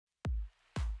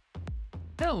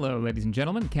Hello, ladies and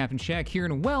gentlemen, Captain Shaq here,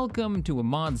 and welcome to a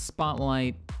mod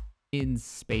spotlight in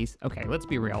space. Okay, let's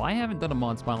be real. I haven't done a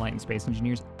mod spotlight in Space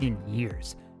Engineers in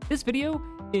years. This video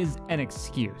is an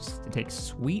excuse to take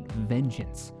sweet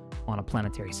vengeance on a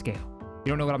planetary scale. You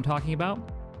don't know what I'm talking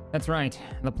about? That's right,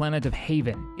 the planet of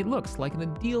Haven. It looks like an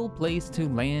ideal place to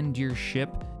land your ship,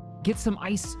 get some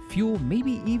ice, fuel,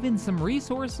 maybe even some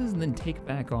resources, and then take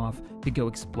back off to go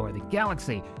explore the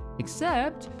galaxy.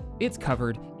 Except it's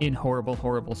covered in horrible,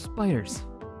 horrible spiders.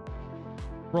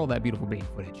 Roll that beautiful bean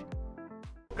footage.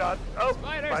 God, oh,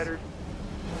 Spiders! spiders.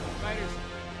 Spiders.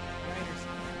 Spiders.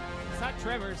 It's not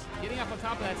tremors. Getting up on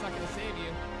top of that's not gonna save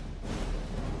you.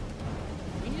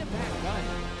 We need a back gun.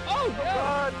 Oh, no!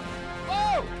 God.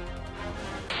 Whoa!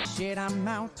 Shit, I'm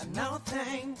out. No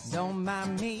thanks. Don't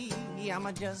mind me.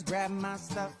 I'ma just grab my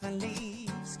stuff and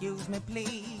leave. Excuse me,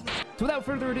 please. So without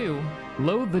further ado,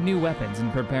 load the new weapons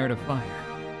and prepare to fire.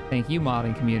 Thank you,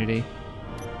 modding community.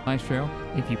 Maestro,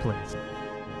 if you please.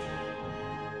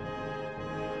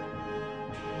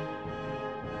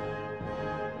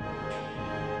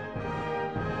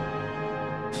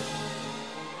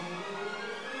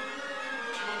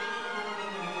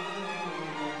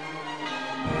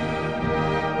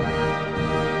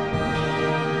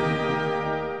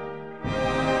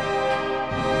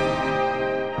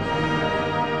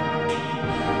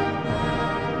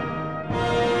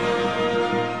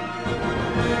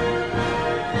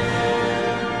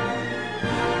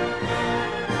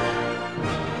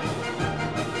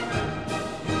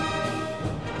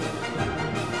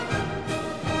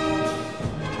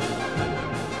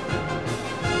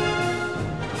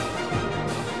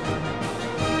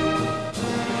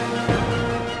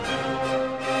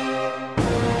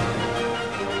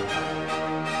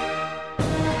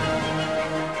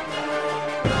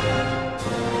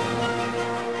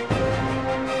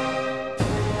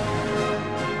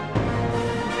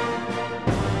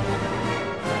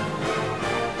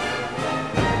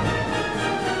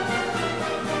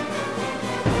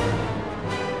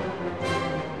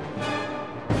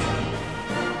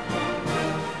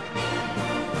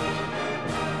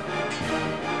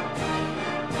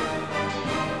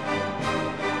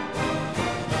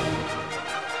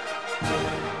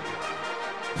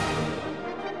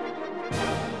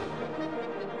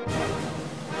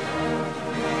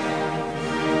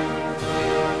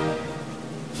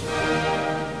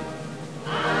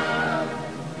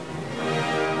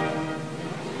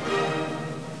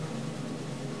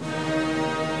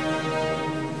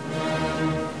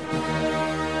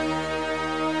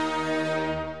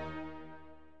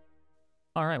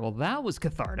 All right, well, that was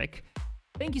cathartic.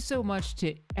 Thank you so much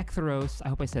to Echthros, I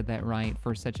hope I said that right,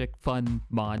 for such a fun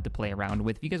mod to play around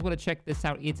with. If you guys want to check this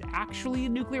out, it's actually a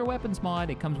nuclear weapons mod.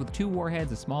 It comes with 2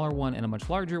 warheads, a smaller one and a much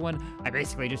larger one. I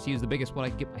basically just use the biggest one I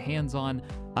can get my hands on.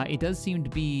 It does seem to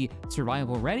be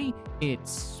survival ready. It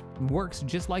works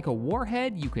just like a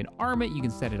warhead. You can arm it, you can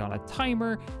set it on a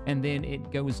timer, and then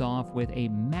it goes off with a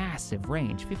massive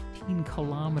range,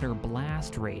 15-kilometer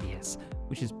blast radius,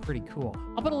 which is pretty cool.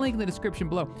 I'll put a link in the description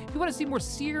below. If you want to see more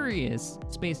serious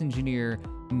Space Engineer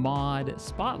mod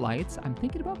spotlights, I'm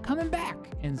thinking about coming back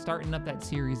and starting up that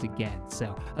series again.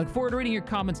 So I look forward to reading your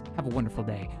comments. Have a wonderful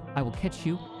day. I will catch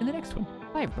you in the next one.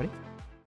 Bye, everybody.